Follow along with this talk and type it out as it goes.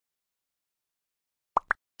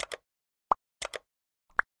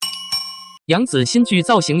杨紫新剧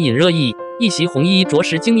造型引热议，一袭红衣着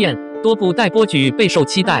实惊艳，多部待播剧备受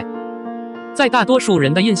期待。在大多数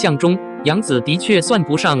人的印象中，杨紫的确算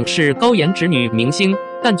不上是高颜值女明星，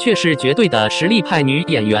但却是绝对的实力派女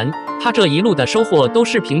演员。她这一路的收获都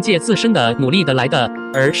是凭借自身的努力得来的，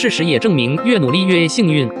而事实也证明，越努力越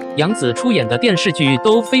幸运。杨紫出演的电视剧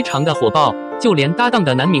都非常的火爆，就连搭档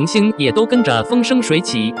的男明星也都跟着风生水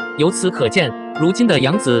起。由此可见，如今的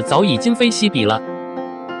杨紫早已今非昔比了。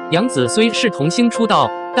杨紫虽是童星出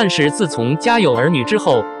道，但是自从家有儿女之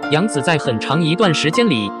后，杨紫在很长一段时间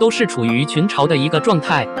里都是处于群嘲的一个状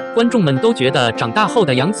态。观众们都觉得长大后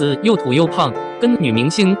的杨紫又土又胖，跟女明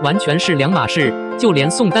星完全是两码事。就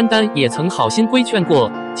连宋丹丹也曾好心规劝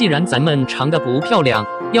过，既然咱们长得不漂亮，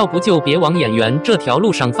要不就别往演员这条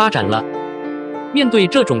路上发展了。面对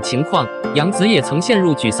这种情况，杨紫也曾陷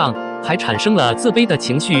入沮丧，还产生了自卑的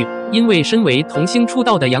情绪。因为身为童星出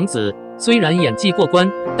道的杨紫，虽然演技过关，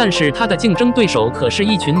但是她的竞争对手可是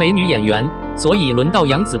一群美女演员，所以轮到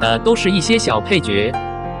杨紫的都是一些小配角。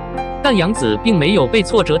但杨紫并没有被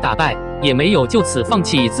挫折打败，也没有就此放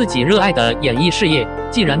弃自己热爱的演艺事业。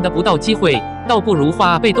既然得不到机会，倒不如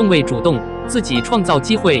化被动为主动，自己创造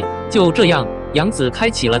机会。就这样，杨紫开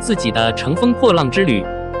启了自己的乘风破浪之旅。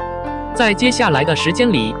在接下来的时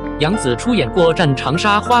间里，杨紫出演过《战长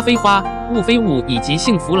沙》《花非花》《雾非雾》以及《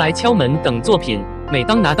幸福来敲门》等作品。每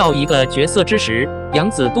当拿到一个角色之时，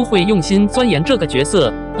杨紫都会用心钻研这个角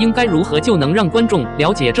色应该如何就能让观众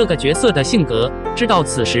了解这个角色的性格，知道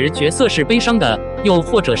此时角色是悲伤的，又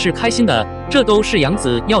或者是开心的，这都是杨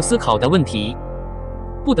紫要思考的问题。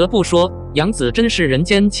不得不说，杨紫真是人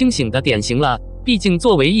间清醒的典型了。毕竟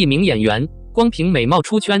作为一名演员，光凭美貌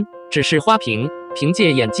出圈只是花瓶，凭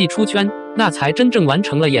借演技出圈，那才真正完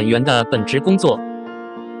成了演员的本职工作。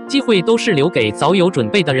机会都是留给早有准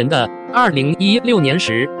备的人的。2016年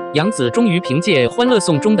时，杨紫终于凭借《欢乐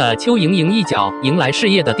颂》中的邱莹莹一角迎来事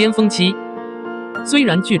业的巅峰期。虽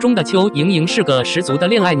然剧中的邱莹莹是个十足的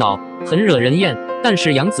恋爱脑，很惹人厌，但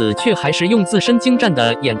是杨紫却还是用自身精湛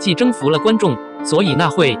的演技征服了观众。所以那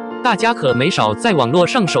会大家可没少在网络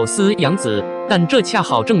上手撕杨紫，但这恰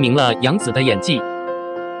好证明了杨紫的演技。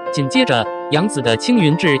紧接着，杨紫的《青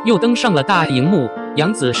云志》又登上了大荧幕。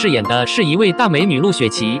杨紫饰演的是一位大美女陆雪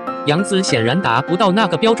琪，杨紫显然达不到那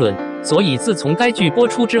个标准，所以自从该剧播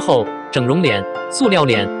出之后，整容脸、塑料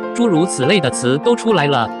脸，诸如此类的词都出来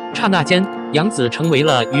了。刹那间，杨紫成为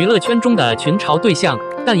了娱乐圈中的群嘲对象，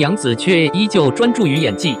但杨紫却依旧专注于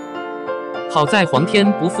演技。好在皇天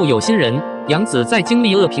不负有心人，杨紫在经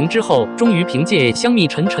历恶评之后，终于凭借《香蜜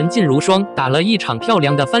沉沉烬如霜》打了一场漂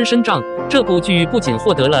亮的翻身仗。这部剧不仅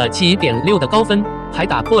获得了7.6的高分，还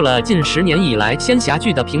打破了近10年以来仙侠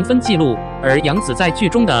剧的评分记录。而杨紫在剧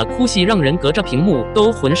中的哭戏让人隔着屏幕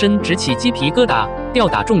都浑身直起鸡皮疙瘩，吊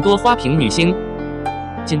打众多花瓶女星。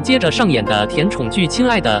紧接着上演的甜宠剧《亲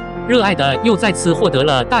爱的》，热爱的又再次获得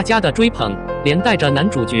了大家的追捧，连带着男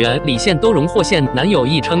主角李现都荣获现男友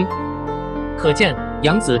一称。可见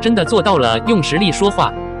杨紫真的做到了用实力说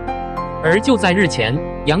话。而就在日前，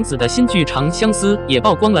杨紫的新剧《长相思》也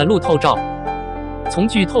曝光了路透照。从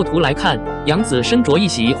剧透图来看，杨紫身着一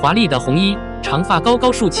袭华丽的红衣，长发高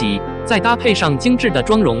高竖起，再搭配上精致的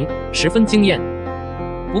妆容，十分惊艳。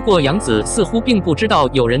不过杨紫似乎并不知道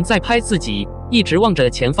有人在拍自己，一直望着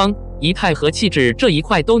前方，仪态和气质这一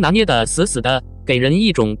块都拿捏得死死的，给人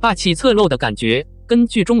一种霸气侧漏的感觉，跟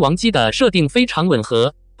剧中王姬的设定非常吻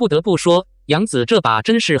合。不得不说，杨紫这把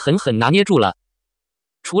真是狠狠拿捏住了。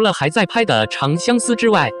除了还在拍的《长相思》之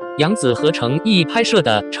外，杨紫和程毅拍摄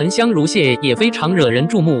的《沉香如屑》也非常惹人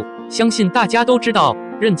注目。相信大家都知道，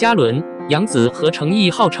任嘉伦、杨紫和程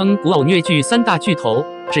毅号称古偶虐剧3大巨头，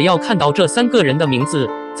只要看到这3个人的名字，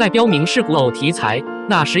再标明是古偶题材，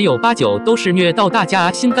那10有8九都是虐到大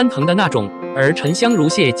家心肝疼的那种。而《沉香如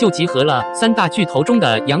屑》就集合了3大巨头中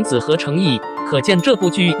的杨紫和程毅，可见这部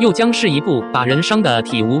剧又将是一部把人伤得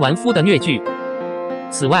体无完肤的虐剧。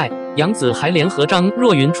此外，杨紫还联合张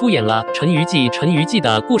若昀出演了《陈鱼记》。陈鱼记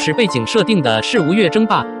的故事背景设定的是吴越争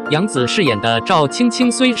霸，杨紫饰演的赵青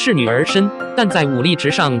青虽是女儿身，但在武力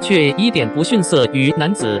值上却一点不逊色于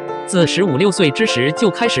男子。自15、16岁之时就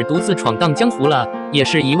开始独自闯荡江湖了，也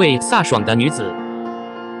是一位飒爽的女子。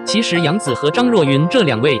其实杨紫和张若昀这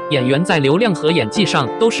2位演员在流量和演技上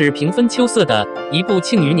都是平分秋色的，一部《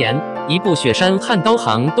庆余年》，一部《雪山悍刀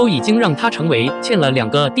行》都已经让她成为欠了2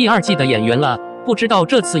个第2季的演员了。不知道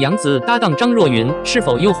这次杨紫搭档张若昀，是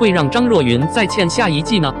否又会让张若昀再欠下一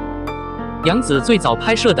季呢？杨紫最早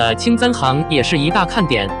拍摄的《青簪行》也是一大看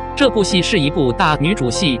点，这部戏是一部大女主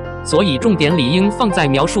戏，所以重点理应放在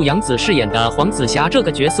描述杨紫饰演的黄紫霞这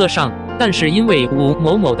个角色上。但是因为吴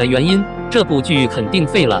某某的原因，这部剧肯定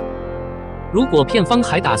废了。如果片方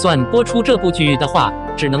还打算播出这部剧的话，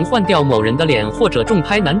只能换掉某人的脸或者重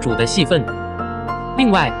拍男主的戏份。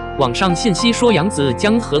另外，网上信息说杨紫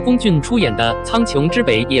将和龚俊出演的《苍穹之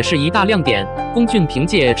北》也是一大亮点。龚俊凭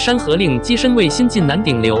借《山河令》跻身为新晋男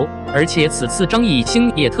顶流，而且此次张艺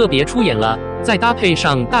兴也特别出演了，再搭配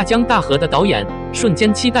上大江大河的导演，瞬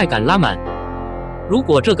间期待感拉满。如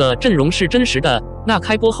果这个阵容是真实的，那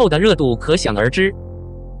开播后的热度可想而知。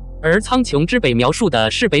而《苍穹之北》描述的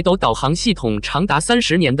是北斗导航系统长达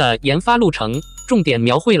30年的研发路程，重点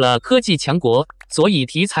描绘了科技强国，所以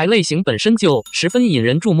题材类型本身就十分引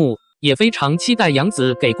人注目，也非常期待杨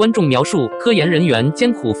紫给观众描述科研人员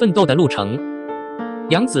艰苦奋斗的路程。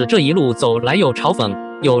杨紫这一路走来有嘲讽，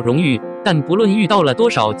有荣誉，但不论遇到了多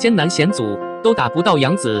少艰难险阻，都打不到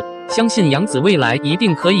杨紫。相信杨紫未来一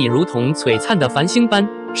定可以如同璀璨的繁星般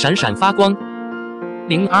闪闪发光。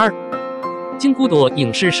02金骨朵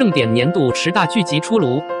影视盛典年度10大剧集出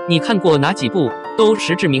炉，你看过哪几部？都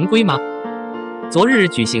实至名归吗？昨日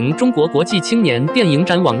举行中国国际青年电影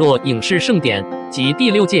展网络影视盛典及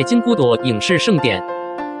第6届金骨朵影视盛典。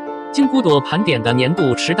金骨朵盘点的年度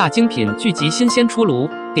10大精品剧集新鲜出炉，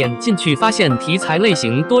点进去发现题材类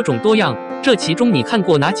型多种多样，这其中你看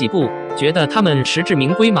过哪几部？觉得他们实至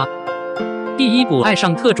名归吗？第1部《爱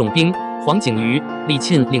上特种兵》，黄景瑜、李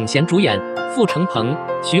沁领衔主演，傅成鹏、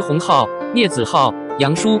徐宏浩、聂子浩、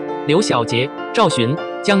杨舒、刘晓杰、赵寻、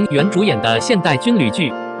姜源主演的现代军旅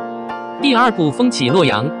剧。第2部《风起洛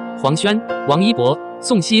阳》，黄轩、王一博、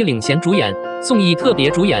宋茜领衔主演，宋轶特别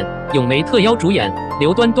主演，咏梅特邀主演，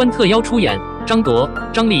刘端端特邀出演，张铎、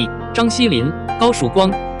张丽、张西林、高曙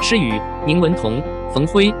光、施宇、宁文彤、冯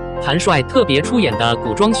辉、谭帅特别出演的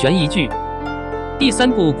古装悬疑剧。第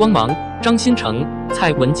3部《光芒》，张新成、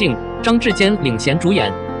蔡文静、张志坚领衔主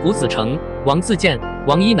演，谷子成、王自健、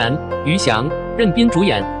王一楠、于翔、任彬主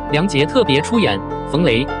演，梁洁特别出演，冯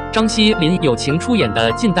雷、张西林友情出演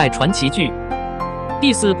的近代传奇剧。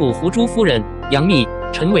第4部《胡珠夫人》，杨幂、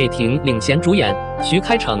陈伟霆领衔主演，徐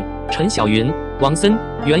开骋、陈晓云、王森、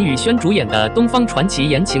袁宇轩主演的东方传奇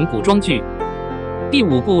言情古装剧。第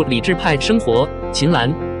5部《理智派生活》，秦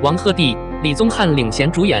岚、王鹤棣、李宗翰领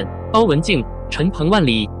衔主演，包文婧、陈彭万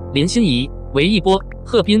里、林心怡、韦一波、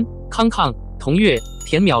贺斌、康康、童岳、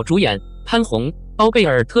田淼主演，潘虹、包贝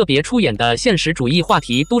尔特别出演的现实主义话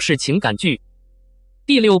题都市情感剧。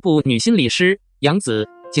第6部《女心理师》，杨紫、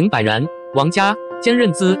景柏然、王佳、坚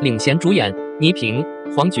任姿领衔主演，倪萍、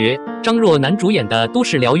黄觉、张若楠主演的都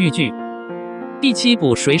市疗愈剧。第7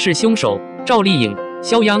部《谁是凶手》，赵丽颖、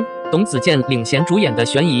肖央、董子健领衔主演的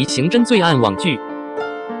悬疑刑侦罪案网剧。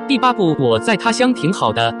第8部《我在他乡挺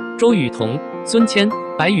好的》，周雨彤、孙谦、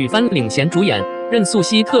白羽帆领衔主演，任素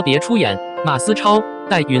汐特别出演，马思超、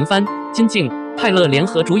戴云帆、金靖、泰勒联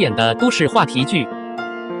合主演的都市话题剧。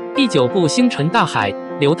第9部《星辰大海》，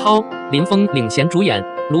刘涛、林峰领衔主演，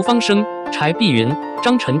卢芳生、柴碧云、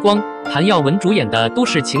张晨光、谭耀文主演的都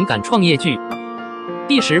市情感创业剧。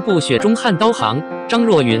第10部《雪中悍刀行》，张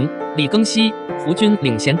若昀、李庚希、胡军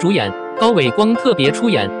领衔主演，高伟光特别出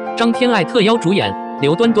演，张天爱特邀主演，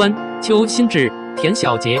刘端端、邱心志、田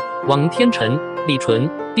晓杰、王天辰、李纯、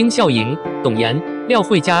丁孝颖、董妍、廖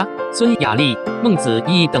慧嘉、孙雅丽、孟子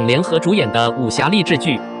义等联合主演的武侠励志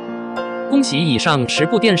剧。恭喜以上10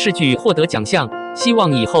部电视剧获得奖项，希望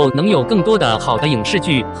以后能有更多的好的影视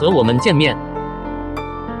剧和我们见面。